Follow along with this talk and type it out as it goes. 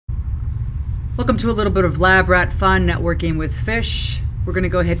Welcome to a little bit of lab rat fun, networking with fish. We're going to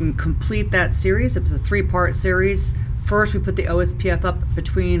go ahead and complete that series. It was a three-part series. First, we put the OSPF up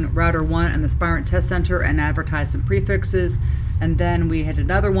between router 1 and the Spirent Test Center and advertised some prefixes. And then we had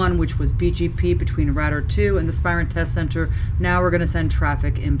another one, which was BGP between router 2 and the Spirent Test Center. Now we're going to send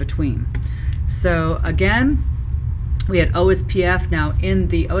traffic in between. So again, we had OSPF. Now in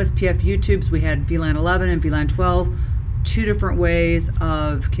the OSPF YouTubes, we had VLAN 11 and VLAN 12. Two different ways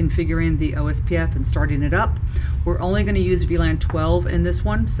of configuring the OSPF and starting it up. We're only going to use VLAN 12 in this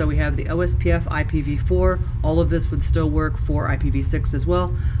one, so we have the OSPF IPv4. All of this would still work for IPv6 as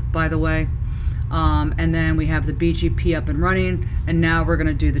well, by the way. And then we have the BGP up and running, and now we're going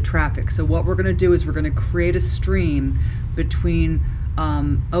to do the traffic. So what we're going to do is we're going to create a stream between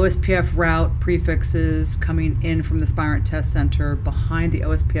OSPF route prefixes coming in from the Spirent Test Center behind the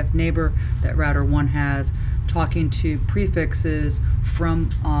OSPF Neighbor that router 1 has, talking to prefixes from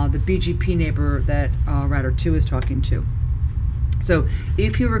the BGP Neighbor that router 2 is talking to. So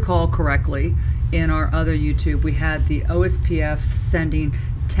if you recall correctly, in our other YouTube, we had the OSPF sending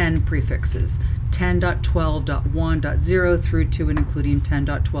 10 prefixes, 10.12.1.0 through to and including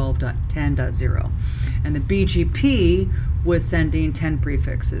 10.12.10.0. And the BGP was sending 10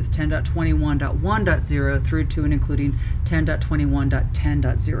 prefixes, 10.21.1.0 through to and including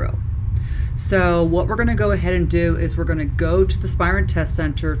 10.21.10.0. So what we're going to go ahead and do is we're going to go to the Spirent Test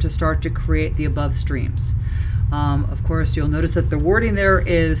Center to start to create the above streams. Of course, you'll notice that the wording there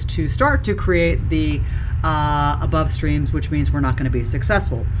is to start to create the above streams, which means we're not going to be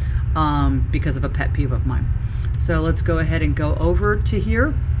successful because of a pet peeve of mine. So let's go ahead and go over to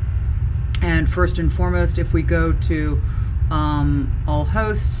here. And first and foremost, if we go to all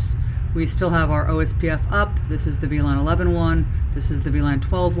hosts, we still have our OSPF up. This is the VLAN 11 one. This is the VLAN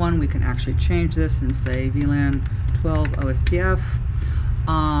 12 one. We can actually change this and say VLAN 12 OSPF.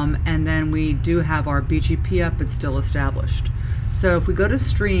 And then we do have our BGP up. It's still established. So if we go to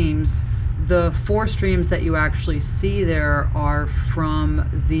streams, the 4 streams that you actually see there are from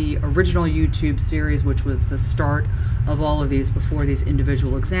the original YouTube series, which was the start of all of these before these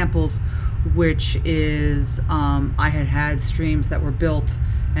individual examples, which is I had streams that were built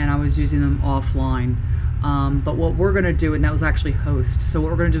and I was using them offline. But what we're going to do, and that was actually host, so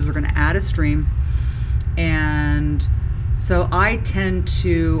what we're going to do is we're going to add a stream. And so I tend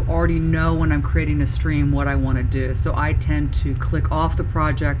to already know when I'm creating a stream what I want to do. So I tend to click off the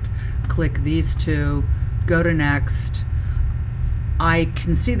project, click these two, go to next. I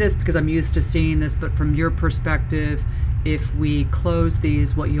can see this because I'm used to seeing this, but from your perspective, if we close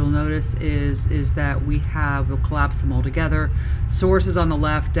these, what you'll notice is that we'll collapse them all together. Source is on the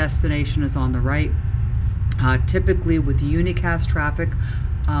left, destination is on the right. Typically with unicast traffic,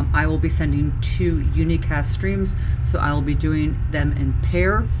 I will be sending 2 unicast streams, so I will be doing them in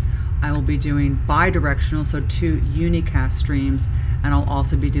pair. I will be doing bidirectional, so 2 unicast streams, and I'll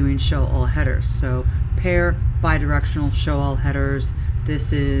also be doing show all headers. So pair, bidirectional, show all headers.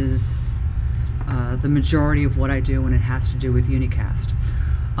 This is the majority of what I do when it has to do with unicast.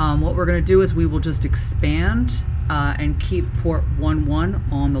 What we're going to do is we will just expand and keep port 11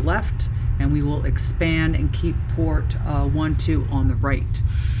 on the left, and we will expand and keep port 12 on the right.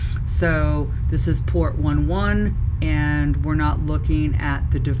 So this is port 11, and we're not looking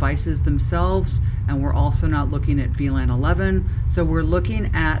at the devices themselves, and we're also not looking at VLAN 11. So we're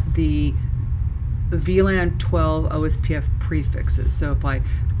looking at the VLAN 12 OSPF prefixes. So if I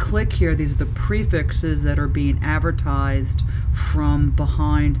click here, these are the prefixes that are being advertised from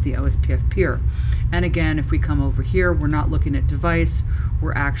behind the OSPF peer. And again, if we come over here, we're not looking at device,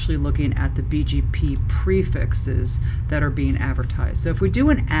 we're actually looking at the BGP prefixes that are being advertised. So if we do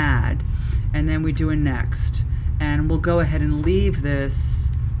an add, and then we do a next, and we'll go ahead and leave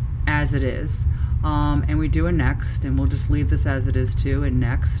this as it is, and we do a next, and we'll just leave this as it is too, and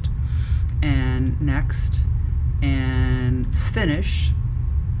next, and next, and finish.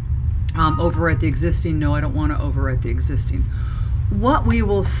 Overwrite the existing. No, I don't want to overwrite the existing. What we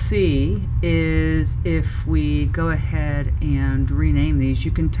will see is if we go ahead and rename these,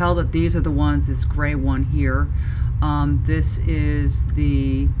 you can tell that these are the ones, this gray one here. This is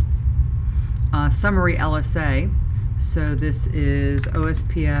the summary LSA. So this is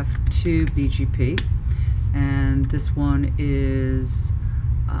OSPF to BGP, and this one is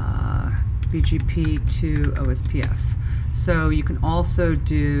BGP to OSPF. So you can also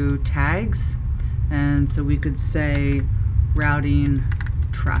do tags, and so we could say routing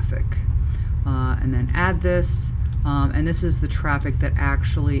traffic, and then add this, and this is the traffic that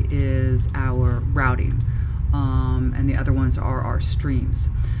actually is our routing, and the other ones are our streams.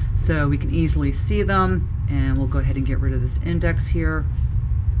 So we can easily see them, and we'll go ahead and get rid of this index here.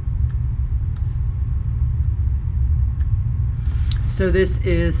 So this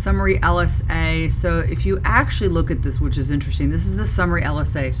is summary LSA. So if you actually look at this, which is interesting, this is the summary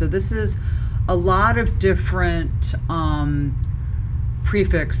LSA. So this is a lot of different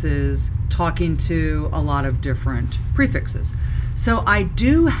prefixes talking to a lot of different prefixes. So I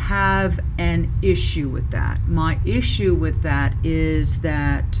do have an issue with that. My issue with that is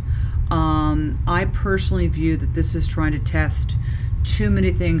that I personally view that this is trying to test too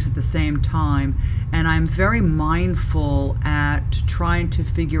many things at the same time, and I'm very mindful at trying to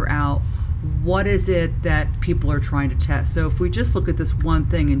figure out what is it that people are trying to test. So if we just look at this one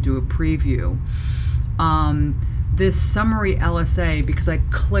thing and do a preview, this summary LSA, because I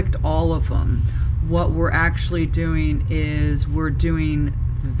clicked all of them, what we're actually doing is we're doing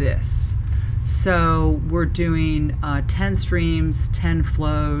this. So we're doing 10 streams, 10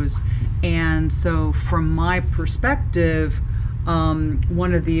 flows, and so from my perspective,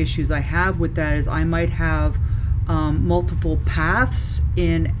 one of the issues I have with that is I might have multiple paths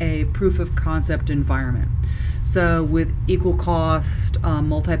in a proof of concept environment. So with equal cost,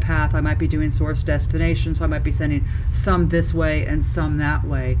 multipath, I might be doing source destination, so I might be sending some this way and some that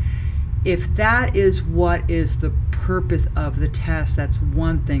way. If that is what is the purpose of the test, that's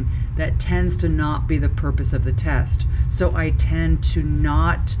one thing. That tends to not be the purpose of the test. So I tend to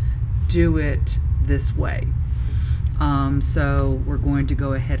not do it this way. So we're going to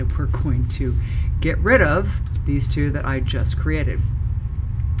go ahead and we're going to get rid of these two that I just created.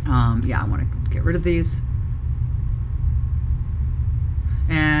 Yeah, I want to get rid of these.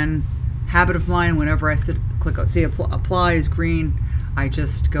 And habit of mine, whenever I click, see apply is green, I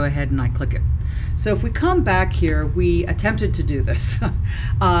just go ahead and I click it. So if we come back here, we attempted to do this,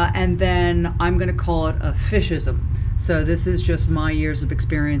 and then I'm going to call it a fishism. So this is just my years of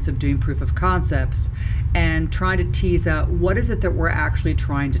experience of doing proof of concepts and trying to tease out what is it that we're actually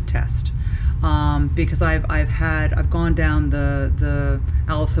trying to test. Because I've gone down the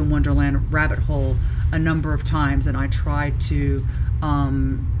Alice in Wonderland rabbit hole a number of times, and I try to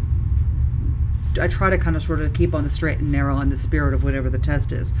kind of sort of keep on the straight and narrow in the spirit of whatever the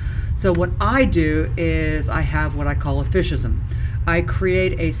test is. So what I do is I have what I call a fishism. I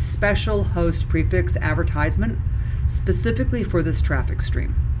create a special host prefix advertisement specifically for this traffic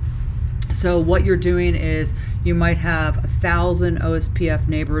stream. So what you're doing is you might have 1,000 OSPF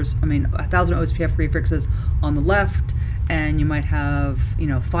neighbors, 1,000 OSPF prefixes on the left, and you might have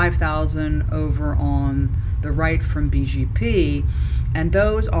 5,000 over on the right from BGP, and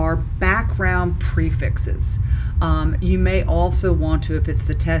those are background prefixes. You may also want to, if it's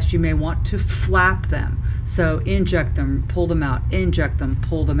the test, you may want to flap them. So inject them, pull them out, inject them,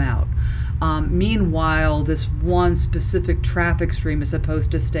 pull them out. Meanwhile, this one specific traffic stream is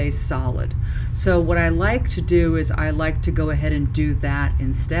supposed to stay solid. So what I like to do is I like to go ahead and do that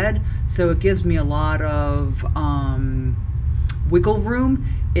instead. So it gives me a lot of wiggle room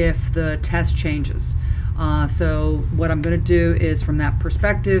if the test changes. So what I'm going to do is, from that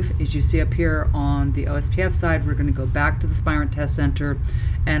perspective, as you see up here on the OSPF side, we're going to go back to the Spirent Test Center,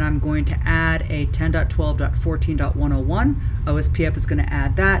 and I'm going to add a 10.12.14.101. OSPF is going to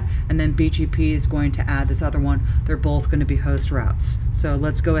add that, and then BGP is going to add this other one. They're both going to be host routes. So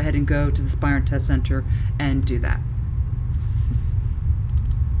let's go ahead and go to the Spirent Test Center and do that.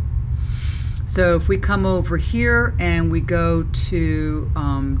 So if we come over here and we go to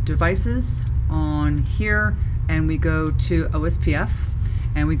devices on here, and we go to OSPF,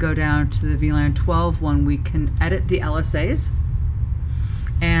 and we go down to the VLAN 12 one, we can edit the LSAs,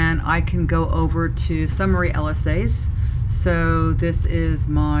 and I can go over to summary LSAs. So this is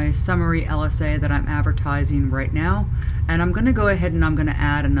my summary LSA that I'm advertising right now, and I'm going to go ahead and I'm going to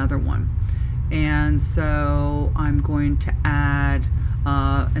add another one. And so I'm going to add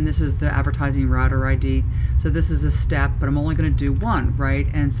and this is the advertising router ID. So this is a step, but I'm only going to do one, right?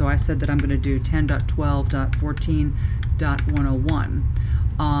 And so I said that I'm going to do 10.12.14.101,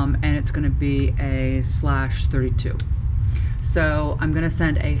 and it's going to be a /32. So I'm going to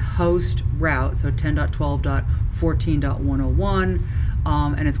send a host route, so 10.12.14.101,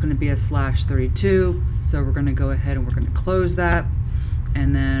 and it's going to be a /32. So we're going to go ahead and we're going to close that,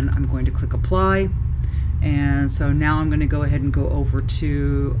 and then I'm going to click apply. And so now I'm going to go ahead and go over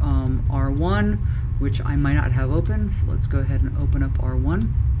to R1, which I might not have open. So let's go ahead and open up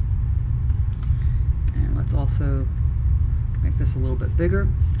R1. And let's also make this a little bit bigger.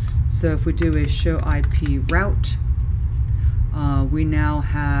 So if we do a show IP route, we now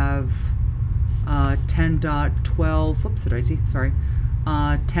have 10.12, whoops, did I see? Sorry.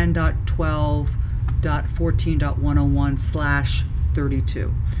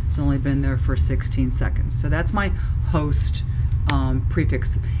 10.12.14.101/32. It's only been there for 16 seconds. So that's my host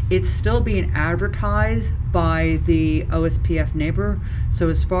prefix. It's still being advertised by the OSPF Neighbor, so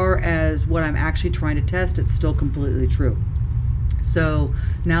as far as what I'm actually trying to test, it's still completely true. So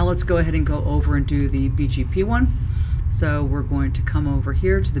now let's go ahead and go over and do the BGP one. So we're going to come over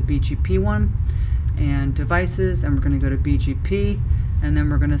here to the BGP one and devices, and we're going to go to BGP, and then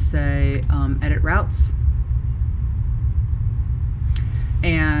we're going to say edit routes.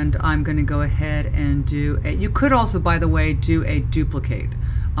 And I'm going to go ahead and do a, you could also, by the way, do a duplicate.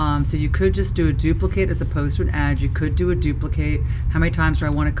 So you could just do a duplicate as opposed to an add. You could do a duplicate. How many times do I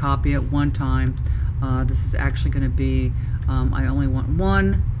want to copy it? One time. This is actually going to be, I only want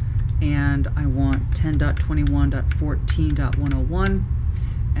one, and I want 10.21.14.101,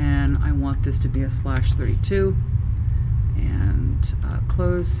 and I want this to be a /32, and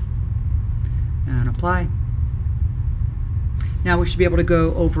close, and apply. Now we should be able to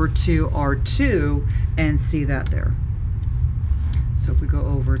go over to R2 and see that there. So if we go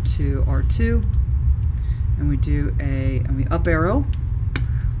over to R2 and we do and we up arrow,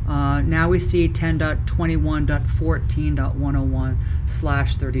 now we see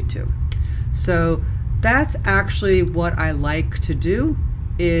 10.21.14.101/32. So that's actually what I like to do,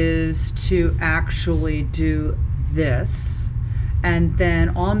 is to actually do this. And then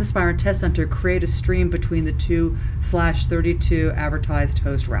on the Spirent Test Center, create a stream between the two /32 advertised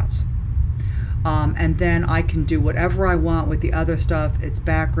host routes. And then I can do whatever I want with the other stuff. It's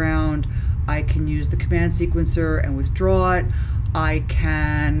background. I can use the command sequencer and withdraw it. I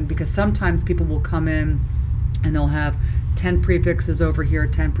can, because sometimes people will come in and they'll have 10 prefixes over here,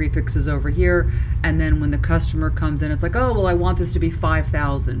 10 prefixes over here, and then when the customer comes in, it's like, oh, well, I want this to be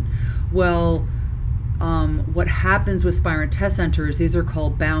 5,000. Well, what happens with Spirent Test Center is these are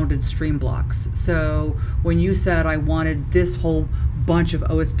called bounded stream blocks. So when you said I wanted this whole bunch of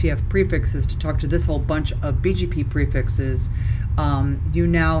OSPF prefixes to talk to this whole bunch of BGP prefixes, you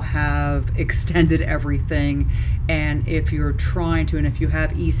now have extended everything. And if you're trying to, and if you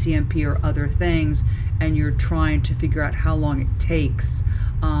have ECMP or other things, and you're trying to figure out how long it takes,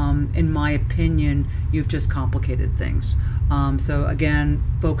 in my opinion, you've just complicated things. So again,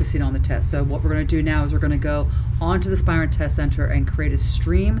 focusing on the test. So what we're going to do now is we're going to go onto the Spirent Test Center and create a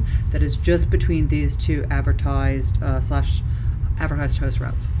stream that is just between these two advertised advertised host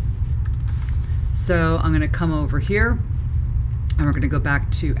routes. So I'm going to come over here, and we're going to go back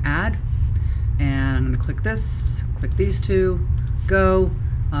to add, and I'm going to click this, click these two, go.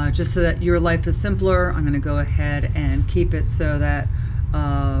 Just so that your life is simpler, I'm going to go ahead and keep it so that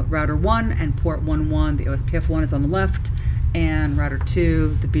router 1 and port 11, the OSPF 1 is on the left, and router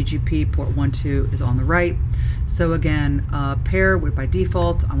 2, the BGP port 12 is on the right. So again, pair by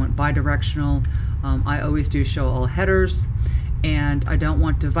default, I want bidirectional. I always do show all headers, and I don't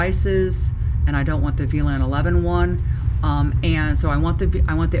want devices, and I don't want the VLAN 11 one. And so I want the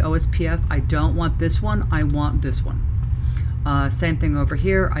OSPF. I don't want this one. I want this one. Same thing over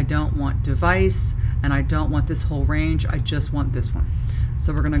here. I don't want device, and I don't want this whole range. I just want this one.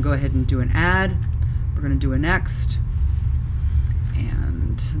 So we're going to go ahead and do an add. We're going to do a next,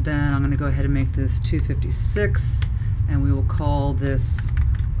 and then I'm going to go ahead and make this 256, and we will call this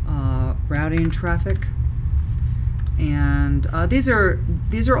routing traffic. And these are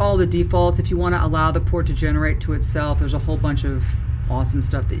all the defaults. If you want to allow the port to generate to itself, there's a whole bunch of awesome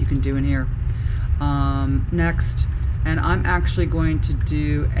stuff that you can do in here. Next, and I'm actually going to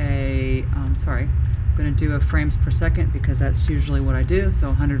do a I'm going to do a frames per second, because that's usually what I do. So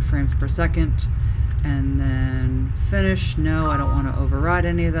 100 frames per second, and then finish. No, I don't want to override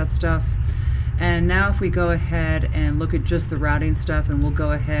any of that stuff. And now if we go ahead and look at just the routing stuff, and we'll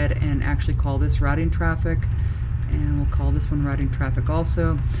go ahead and actually call this routing traffic, and we'll call this one routing traffic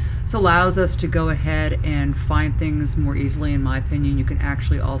also. This allows us to go ahead and find things more easily, in my opinion. You can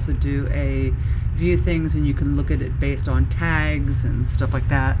actually also do a view things, and you can look at it based on tags and stuff like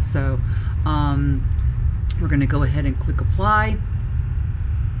that. So we're going to go ahead and click apply.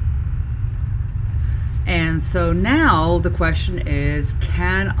 And so now the question is,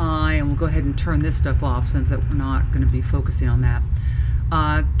 can I, and we'll go ahead and turn this stuff off since that we're not going to be focusing on that.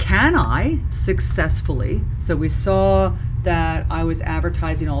 Can I successfully, so we saw that I was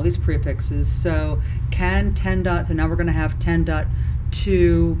advertising all these prefixes, so can 10. So now we're going to have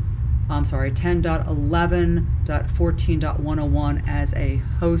 10.11.14.101 as a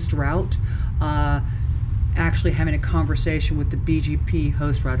host route, actually having a conversation with the BGP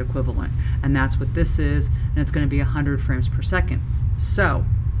host route equivalent, and that's what this is, and it's going to be 100 frames per second. So,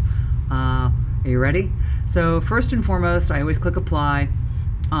 are you ready? So first and foremost, I always click apply.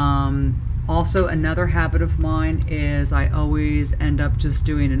 Also, another habit of mine is I always end up just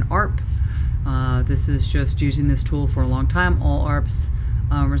doing an ARP. This is just using this tool for a long time. All ARPs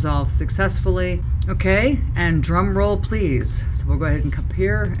resolved successfully. Okay, and drum roll please. So we'll go ahead and come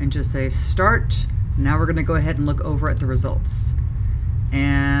here and just say start. Now we're going to go ahead and look over at the results.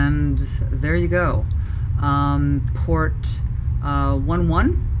 And there you go. Port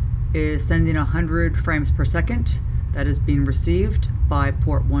 11 is sending 100 frames per second. That is being received by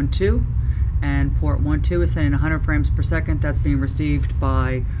port 12. And port 12 is sending 100 frames per second. That's being received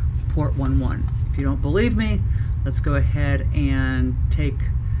by port 11. If you don't believe me, let's go ahead and take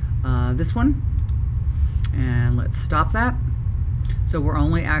this one and let's stop that. So we're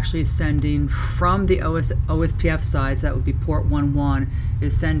only actually sending from the OSPF side, so that would be port 11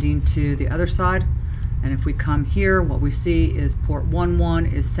 is sending to the other side. And if we come here, what we see is port 11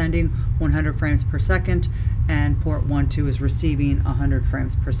 is sending 100 frames per second and port 12 is receiving 100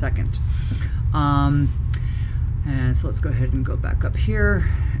 frames per second. And so let's go ahead and go back up here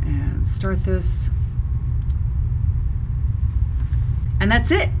and start this. And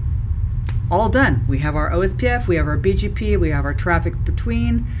that's it. All done. We have our OSPF, we have our BGP, we have our traffic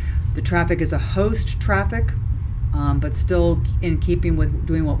between. The traffic is a host traffic, but still in keeping with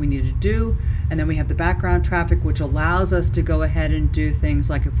doing what we need to do. And then we have the background traffic, which allows us to go ahead and do things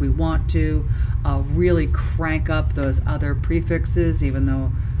like if we want to really crank up those other prefixes, even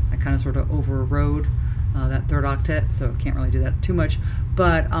though I kind of sort of overrode that third octet, so can't really do that too much.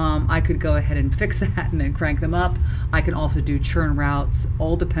 But I could go ahead and fix that and then crank them up. I can also do churn routes.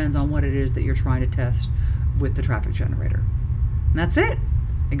 All depends on what it is that you're trying to test with the traffic generator. And that's it.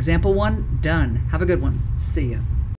 Example 1 done. Have a good one. See ya.